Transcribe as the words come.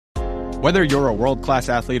Whether you're a world-class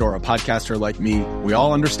athlete or a podcaster like me, we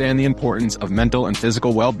all understand the importance of mental and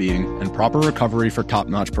physical well-being and proper recovery for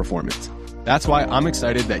top-notch performance. That's why I'm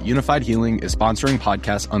excited that Unified Healing is sponsoring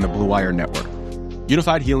podcasts on the Blue Wire Network.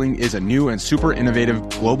 Unified Healing is a new and super innovative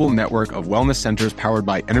global network of wellness centers powered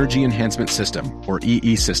by Energy Enhancement System, or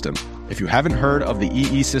EE System. If you haven't heard of the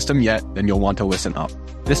EE System yet, then you'll want to listen up.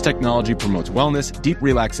 This technology promotes wellness, deep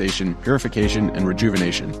relaxation, purification, and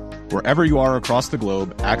rejuvenation. Wherever you are across the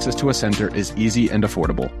globe, access to a center is easy and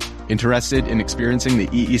affordable. Interested in experiencing the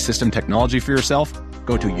EE System technology for yourself?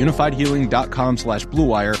 Go to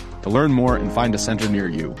unifiedhealing.com/bluewire to learn more and find a center near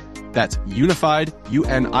you. That's unified,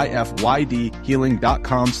 UNIFYD,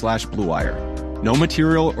 healing.com/bluewire. No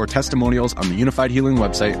material or testimonials on the Unified Healing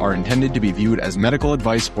website are intended to be viewed as medical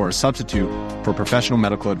advice or a substitute for professional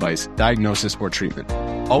medical advice, diagnosis, or treatment.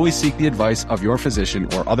 Always seek the advice of your physician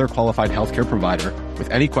or other qualified healthcare provider with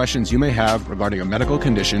any questions you may have regarding a medical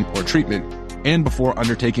condition or treatment and before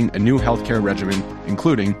undertaking a new healthcare regimen,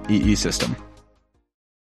 including EE System.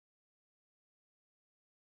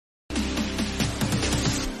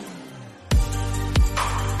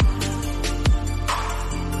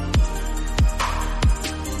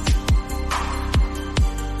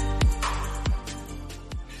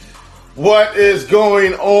 What is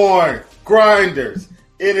going on, grinders?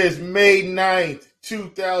 It is May 9th,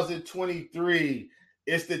 2023.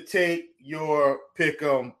 It's the Take Your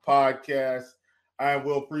Pick'em podcast. I am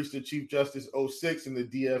Will Priest, the Chief Justice 06 in the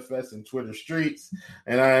DFS and Twitter streets,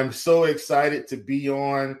 and I am so excited to be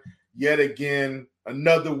on yet again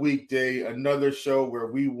another weekday, another show where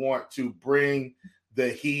we want to bring the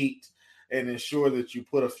heat and ensure that you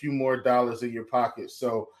put a few more dollars in your pocket.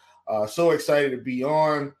 So excited to be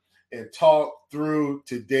on and talk through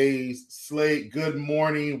today's slate. Good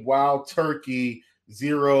morning, Wild Turkey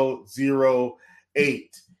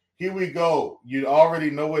 008. Here we go. You already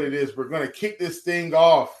know what it is. We're going to kick this thing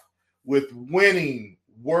off with winning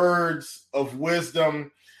words of wisdom.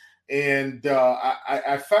 And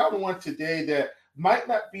I found one today that might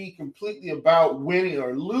not be completely about winning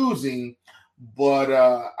or losing, but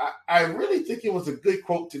I really think it was a good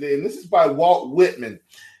quote today. And this is by Walt Whitman.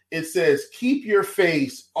 It says, "Keep your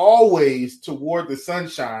face always toward the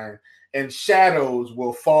sunshine and shadows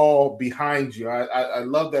will fall behind you." I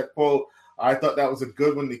love that quote. I thought that was a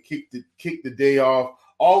good one to kick the day off.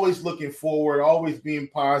 Always looking forward, always being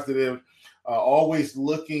positive, always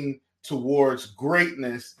looking towards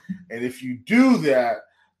greatness. And if you do that,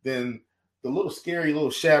 then the little scary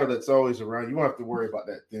little shadow that's always around, you won't have to worry about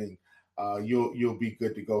that thing. You'll be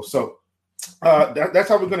good to go. So that's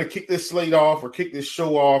how we're going to kick this slate off or kick this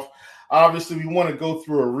show off. Obviously, we want to go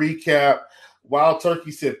through a recap. Wild Turkey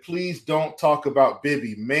said, "Please don't talk about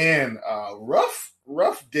Bibby." Man, rough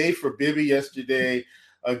day for Bibby yesterday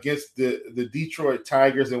against the Detroit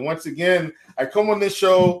Tigers. And once again, I come on this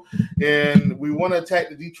show and we want to attack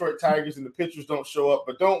the Detroit Tigers and the pitchers don't show up.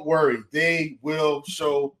 But don't worry, they will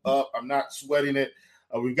show up. I'm not sweating it.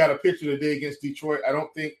 We've got a pitcher today against Detroit. I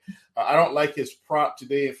don't like his prop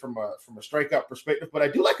today from a strikeout perspective, but I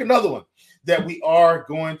do like another one that we are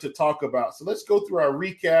going to talk about. So let's go through our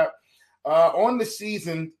recap on the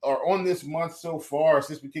season or on this month so far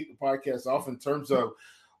since we kicked the podcast off in terms of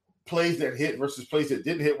plays that hit versus plays that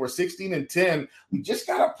didn't hit. We're 16-10. We just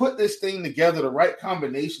got to put this thing together, the right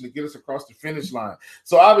combination to get us across the finish line.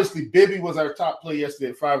 So obviously Bibby was our top play yesterday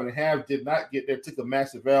at 5.5, did not get there, took a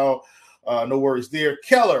massive L. No worries there.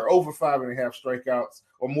 Keller over 5.5 strikeouts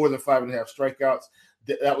or more than 5.5 strikeouts.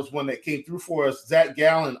 That was one that came through for us. Zach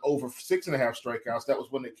Gallen over 6.5 strikeouts. That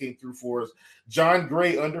was one that came through for us. John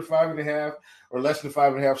Gray under 5.5 or less than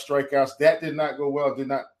 5.5 strikeouts. That did not go well. Did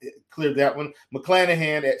not clear that one.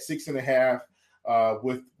 McClanahan at 6.5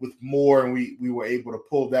 with more, and we were able to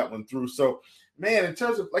pull that one through. So, man, in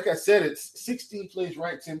terms of, like I said, it's 16 plays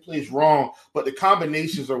right, 10 plays wrong, but the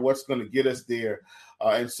combinations are what's going to get us there.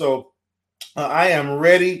 And so I am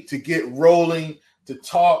ready to get rolling to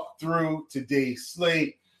talk through today's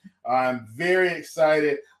slate. I'm very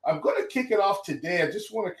excited. I'm going to kick it off today. I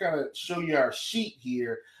just want to kind of show you our sheet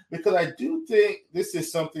here because I do think this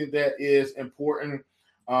is something that is important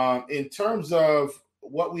in terms of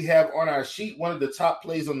what we have on our sheet. One of the top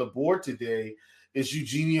plays on the board today is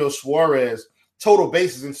Eugenio Suarez, total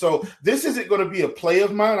bases. And so this isn't going to be a play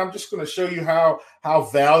of mine. I'm just going to show you how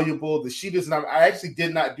valuable the sheet is. And I actually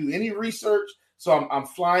did not do any research, so I'm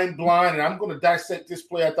flying blind, and I'm going to dissect this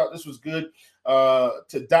play. I thought this was good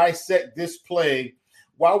to dissect this play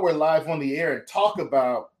while we're live on the air and talk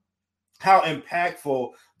about how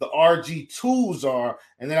impactful the RG tools are.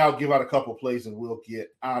 And then I'll give out a couple plays and we'll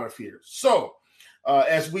get out of here. So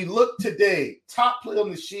as we look today, top play on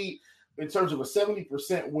the sheet, in terms of a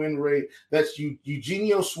 70% win rate. That's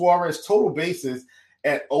Eugenio Suarez total bases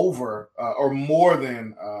at over or more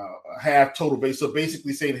than half total base. So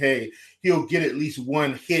basically saying, hey, he'll get at least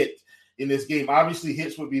one hit in this game. Obviously,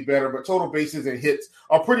 hits would be better, but total bases and hits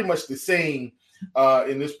are pretty much the same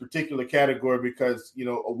in this particular category because,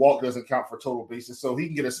 a walk doesn't count for total bases. So he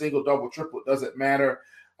can get a single, double, triple. It doesn't matter.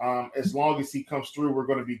 As long as he comes through, we're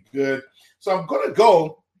going to be good. So I'm going to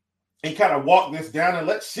go and kind of walk this down, and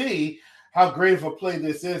let's see how great of a play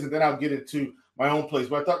this is, and then I'll get into my own plays.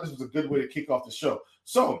 But I thought this was a good way to kick off the show.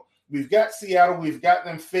 So we've got Seattle. We've got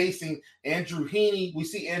them facing Andrew Heaney. We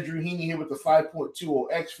see Andrew Heaney here with the 5.20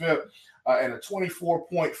 xFIP and a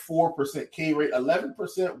 24.4% K rate,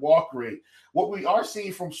 11% walk rate. What we are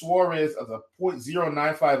seeing from Suarez is a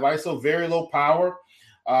 .095 ISO, very low power.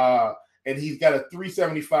 And he's got a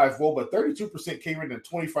 375 WOBA, 32% K rate and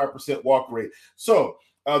 25% walk rate. So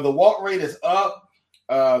the walk rate is up.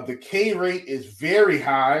 The K rate is very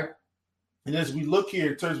high. And as we look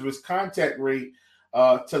here in terms of his contact rate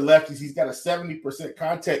to lefties, he's got a 70%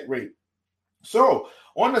 contact rate. So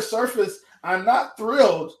on the surface, I'm not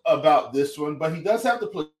thrilled about this one, but he does have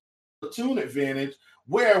the platoon advantage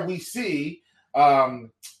where we see Andrew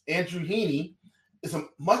Heaney is a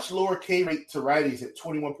much lower K rate to righties at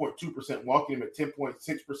 21.2%, walking him at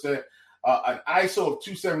 10.6%, an ISO of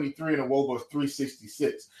 273 and a WOBA of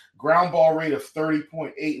 366. Ground ball rate of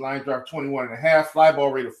 30.8, line drive 21.5, fly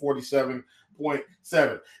ball rate of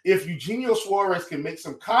 47.7. If Eugenio Suarez can make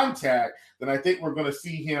some contact, then I think we're going to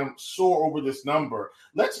see him soar over this number.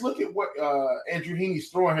 Let's look at what Andrew Heaney's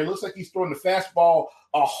throwing here. It looks like he's throwing the fastball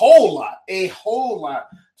a whole lot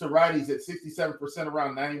to righties at 67%,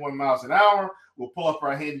 around 91 miles an hour. We'll pull up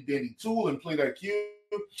our handy-dandy tool and play that cue.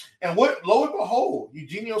 And lo and behold,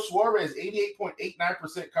 Eugenio Suarez,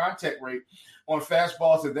 88.89% contact rate on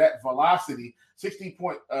fastballs at that velocity,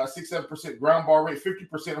 60.67% ground ball rate,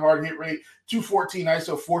 50% hard hit rate, 214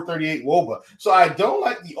 ISO, 438 WOBA. So I don't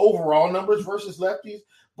like the overall numbers versus lefties,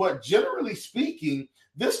 but generally speaking,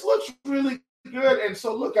 this looks really good. And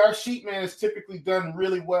so, look, our sheet man has typically done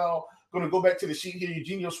really well. Going to go back to the sheet here.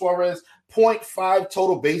 Eugenio Suarez, 0.5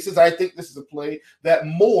 total bases. I think this is a play that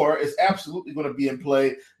more is absolutely going to be in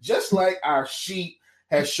play, just like our sheet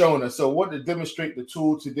has shown us. So I wanted to demonstrate the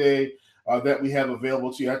tool today that we have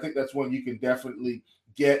available to you. I think that's one you can definitely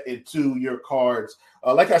get into your cards.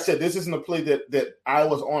 Like I said, this isn't a play that I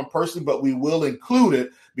was on personally, but we will include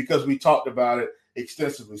it because we talked about it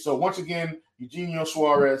extensively. So once again, Eugenio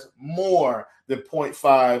Suarez, more than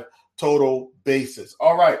 0.5 total bases.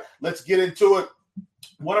 All right, let's get into it.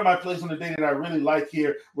 One of my plays on the day that I really like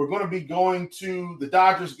here, we're going to be going to the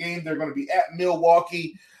Dodgers game. They're going to be at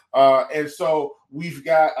Milwaukee. And so we've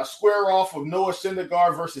got a square off of Noah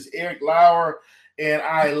Syndergaard versus Eric Lauer. And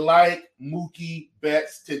I like Mookie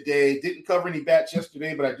Betts today. Didn't cover any bats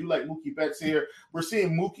yesterday, but I do like Mookie Betts here. We're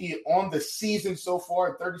seeing Mookie on the season so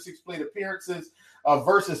far, 36 plate appearances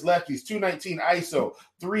versus lefties, 219 ISO,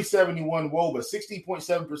 371 WOBA,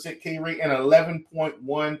 16.7% K rate, and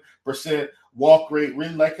 11.1% walk rate.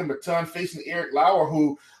 Really like him a ton. Facing Eric Lauer,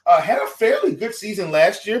 who had a fairly good season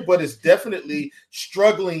last year, but is definitely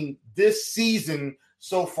struggling this season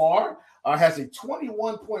so far. Has a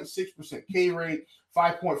 21.6% K rate,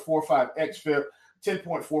 5.45 xFIP,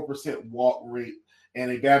 10.4% walk rate,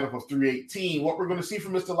 and a BABIP of 318. What we're going to see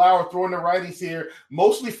from Mr. Lauer throwing the righties here,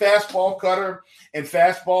 mostly fastball cutter and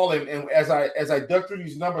fastball. And as I dug through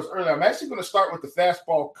these numbers earlier, I'm actually going to start with the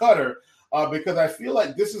fastball cutter because I feel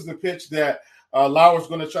like this is the pitch that Lauer's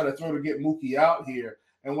going to try to throw to get Mookie out here.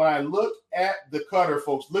 And when I look at the cutter,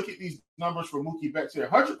 folks, look at these numbers for Mookie Betts here.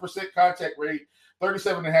 100% contact rate,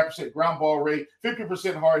 37.5% ground ball rate,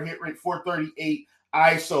 50% hard hit rate, 438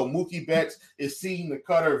 ISO. Mookie Betts is seeing the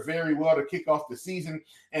cutter very well to kick off the season,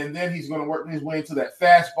 and then he's going to work his way into that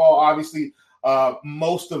fastball. Obviously,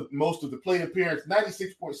 most of the plate appearance,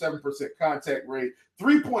 96.7% contact rate,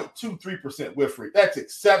 3.23% whiff rate. That's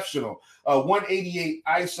exceptional. 188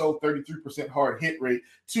 ISO, 33% hard hit rate,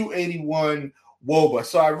 281 WOBA.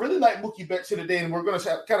 So I really like Mookie Betts here today, and we're going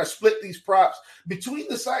to kind of split these props between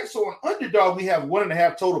the sides. So on underdog, we have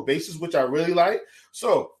 1.5 total bases, which I really like.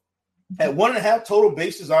 So at 1.5 total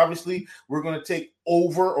bases, obviously, we're going to take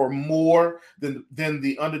over or more than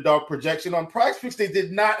the underdog projection. On PrizePicks, they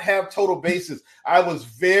did not have total bases. I was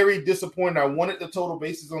very disappointed. I wanted the total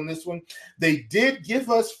bases on this one. They did give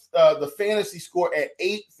us the fantasy score at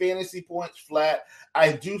 8 fantasy points flat.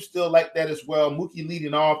 I do still like that as well. Mookie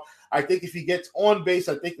leading off. I think if he gets on base,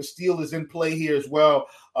 I think the steal is in play here as well.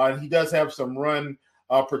 He does have some run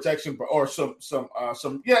protection or some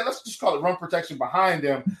let's just call it run protection behind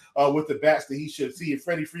him with the bats that he should see.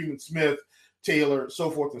 Freddie Freeman Smith Taylor,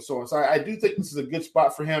 so forth and so on. So I do think this is a good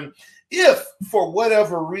spot for him. If for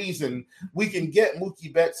whatever reason we can get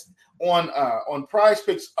Mookie Betts on Prize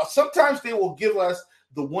Picks, sometimes they will give us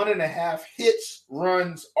the 1.5 hits,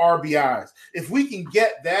 runs, RBIs. If we can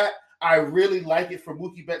get that, I really like it for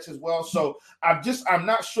Mookie Betts as well. So I'm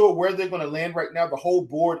not sure where they're going to land right now. The whole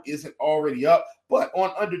board isn't already up, but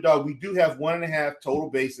on Underdog, we do have 1.5 total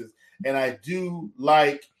bases, and I do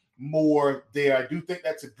like more there. I do think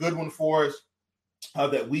that's a good one for us.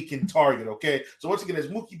 That we can target, okay? So once again, it's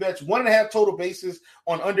Mookie Betts, 1.5 total bases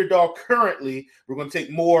on Underdog currently. We're going to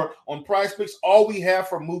take more on Prize Picks. All we have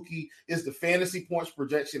for Mookie is the fantasy points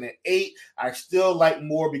projection at 8. I still like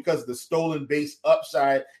more because of the stolen base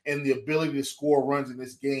upside and the ability to score runs in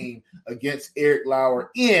this game against Eric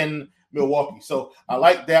Lauer in Milwaukee. So I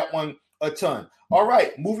like that one a ton. All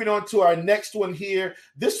right, moving on to our next one here.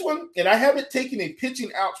 This one, and I haven't taken a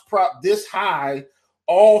pitching outs prop this high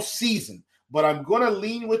all season, but I'm going to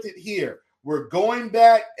lean with it here. We're going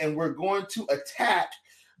back and we're going to attack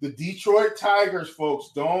the Detroit Tigers, folks.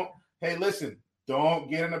 Don't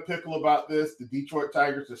get in a pickle about this. The Detroit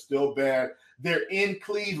Tigers are still bad. They're in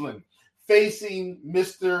Cleveland facing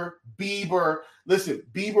Mr. Bieber. Listen,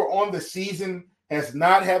 Bieber on the season has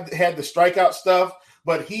not had the strikeout stuff,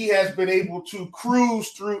 but he has been able to cruise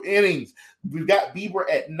through innings. We've got Bieber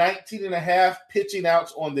at 19.5 pitching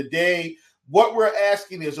outs on the day. What we're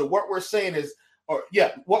asking is, or what we're saying is,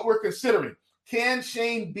 what we're considering, can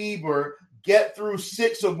Shane Bieber get through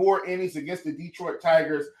 6 or more innings against the Detroit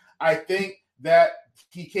Tigers? I think that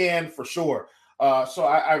he can for sure. So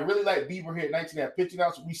I really like Bieber here at 19.5 pitching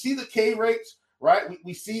outs. We see the K rates, right?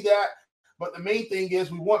 We see that. But the main thing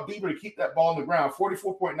is we want Bieber to keep that ball on the ground,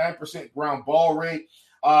 44.9% ground ball rate.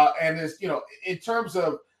 And is, in terms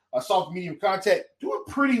of soft medium contact, doing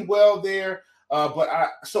pretty well there.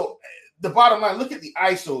 So the bottom line, look at the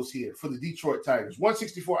ISOs here for the Detroit Tigers.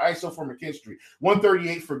 164 ISO for McKinstry,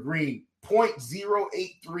 138 for Green,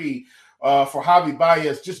 0.083 for Javi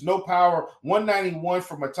Baez, just no power, 191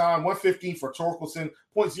 for Matan, 115 for Torkelson,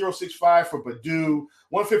 0.065 for Badu,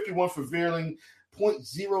 151 for Vierling,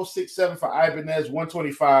 0.067 for Ibanez,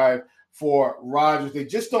 125 for Rogers. They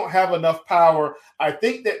just don't have enough power. I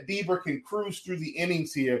think that Bieber can cruise through the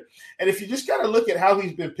innings here. And if you just got to look at how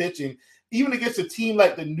he's been pitching, even against a team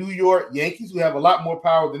like the New York Yankees, who have a lot more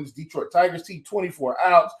power than this Detroit Tigers team, 24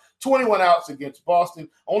 outs, 21 outs against Boston,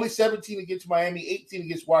 only 17 against Miami, 18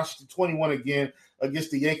 against Washington, 21 again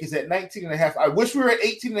against the Yankees at 19.5. I wish we were at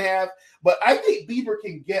 18.5, but I think Bieber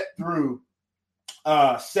can get through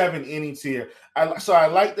 7 innings here. So I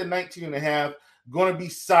like the 19.5. Going to be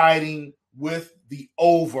siding with the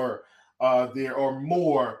over there or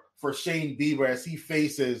more for Shane Bieber as he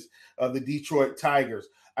faces the Detroit Tigers.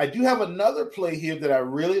 I do have another play here that I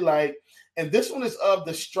really like, and this one is of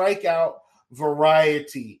the strikeout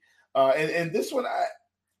variety. And this one,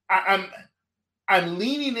 I'm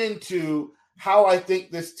leaning into how I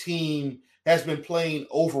think this team has been playing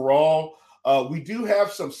overall. We do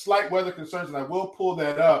have some slight weather concerns, and I will pull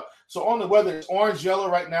that up. So on the weather, it's orange-yellow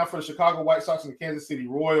right now for the Chicago White Sox and the Kansas City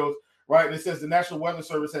Royals, right? And it says the National Weather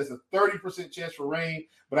Service has a 30% chance for rain,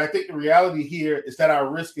 but I think the reality here is that our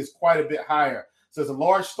risk is quite a bit higher. It says a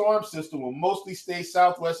large storm system will mostly stay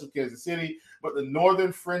southwest of Kansas City, but the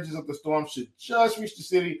northern fringes of the storm should just reach the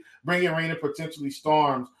city, bringing rain and potentially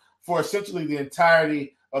storms for essentially the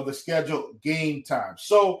entirety of the scheduled game time.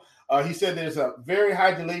 So he said there's a very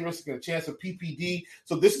high delay risk and a chance of PPD.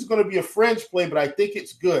 So this is going to be a fringe play, but I think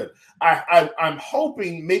it's good. I'm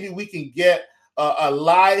hoping maybe we can get a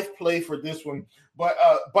live play for this one. But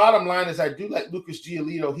bottom line is I do like Lucas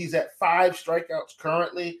Giolito. He's at 5 strikeouts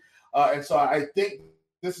currently. And so I think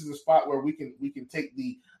this is a spot where we can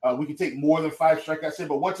take more than 5 strikeouts in.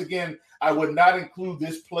 But once again, I would not include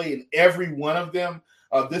this play in every one of them.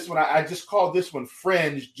 This one, I just call this one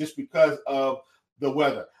fringe just because of the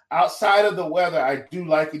weather. Outside of the weather, I do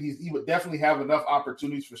like it. He would definitely have enough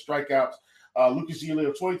opportunities for strikeouts. Lucas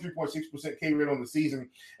Giolito, 23.6% K rate on the season.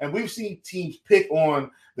 And we've seen teams pick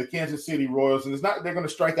on the Kansas City Royals. And it's not they're going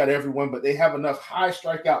to strike out everyone, but they have enough high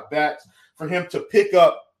strikeout bats for him to pick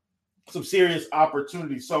up some serious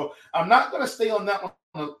opportunities. So I'm not going to stay on that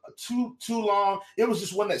one too long. It was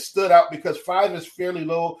just one that stood out because 5 is fairly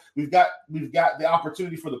low. We've got the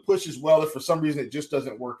opportunity for the push as well if for some reason it just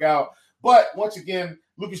doesn't work out. But once again,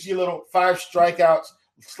 Lucas Giolito, 5 strikeouts,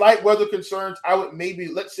 slight weather concerns. I would maybe,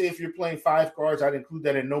 let's say if you're playing 5 cards, I'd include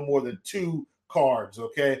that in no more than 2 cards,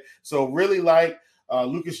 okay? So really like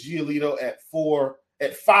Lucas Giolito at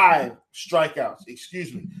 5 strikeouts,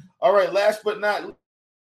 excuse me. All right, last but not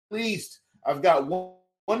least, I've got one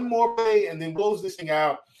more play and then close this thing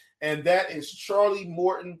out, and that is Charlie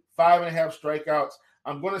Morton, 5.5 strikeouts.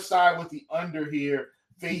 I'm going to side with the under here,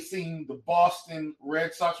 facing the Boston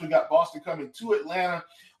Red Sox. We got Boston coming to Atlanta.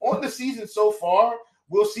 On the season so far,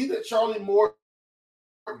 we'll see that Charlie Morton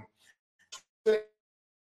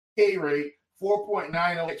K rate, 4.90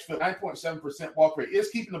 xFIP, 9.7% walk rate, is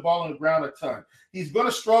keeping the ball on the ground a ton. He's going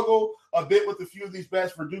to struggle a bit with a few of these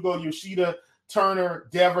bats, Verdugo, Yoshida, Turner,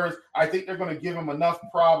 Devers. I think they're going to give him enough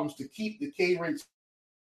problems to keep the K rates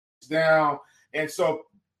down. And so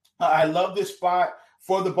I love this spot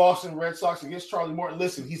for the Boston Red Sox against Charlie Morton.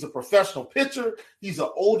 Listen, he's a professional pitcher. He's an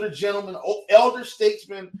older gentleman, elder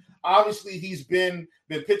statesman. Obviously, he's been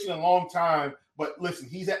pitching a long time. But listen,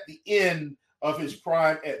 he's at the end of his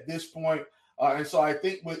prime at this point. And so I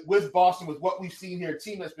think with Boston, with what we've seen here, a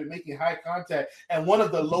team that's been making high contact and one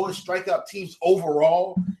of the lowest strikeout teams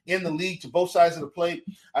overall in the league to both sides of the plate,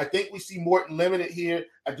 I think we see Morton limited here.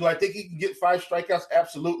 Do I think he can get 5 strikeouts?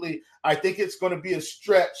 Absolutely. I think it's going to be a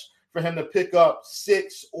stretch for him to pick up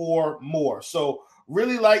 6 or more. So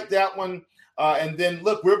really like that one. And then,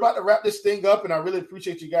 look, we're about to wrap this thing up, and I really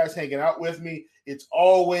appreciate you guys hanging out with me. It's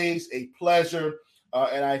always a pleasure,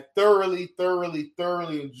 and I thoroughly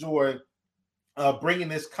enjoy bringing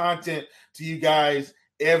this content to you guys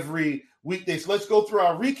every weekday. So let's go through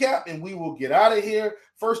our recap, and we will get out of here.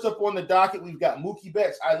 First up on the docket, we've got Mookie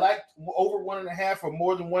Betts. I like over 1.5 or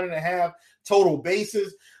more than 1.5 total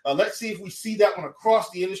bases. Let's see if we see that one across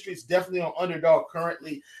the industry. It's definitely on Underdog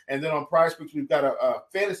currently. And then on PrizePicks, we've got a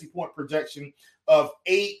fantasy point projection of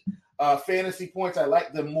 8 fantasy points. I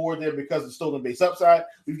like them more there because of stolen base upside.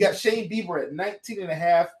 We've got Shane Bieber at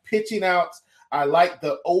 19.5 pitching outs. I like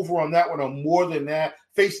the over on that one or more than that.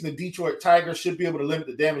 Facing the Detroit Tigers, should be able to limit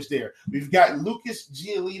the damage there. We've got Lucas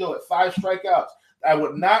Giolito at 5 strikeouts. I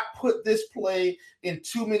would not put this play in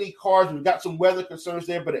too many cards. We've got some weather concerns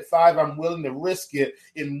there, but at 5, I'm willing to risk it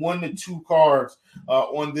in 1 to 2 cards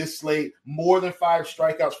on this slate. More than 5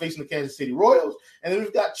 strikeouts facing the Kansas City Royals. And then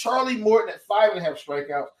we've got Charlie Morton at 5.5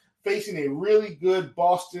 strikeouts facing a really good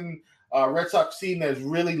Boston Red Sox team that has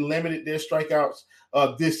really limited their strikeouts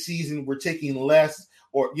this season. We're taking less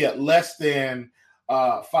than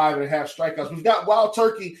 5.5 strikeouts. We've got Wild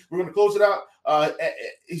Turkey. We're going to close it out.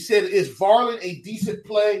 He said, is Varland a decent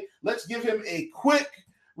play? Let's give him a quick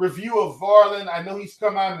review of Varland. I know he's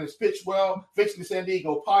come out and has pitched well, facing the San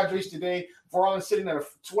Diego Padres today. Varland sitting at a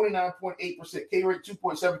 29.8% K rate,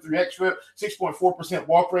 2.73 xFIP, 6.4%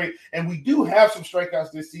 walk rate. And we do have some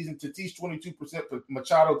strikeouts this season. Tatis 22%,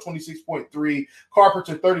 Machado 26.3%,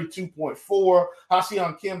 Carpenter 32.4%,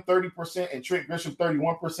 Ha-Seong Kim 30%, and Trent Grisham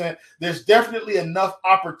 31%. There's definitely enough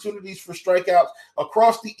opportunities for strikeouts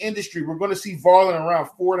across the industry. We're going to see Varland around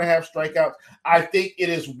 4.5 strikeouts. I think it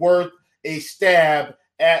is worth a stab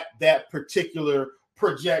at that particular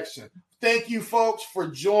projection. Thank you, folks, for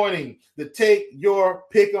joining the Take Your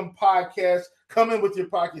Pick'em podcast. Come in with your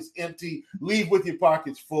pockets empty, leave with your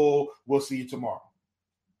pockets full. We'll see you tomorrow.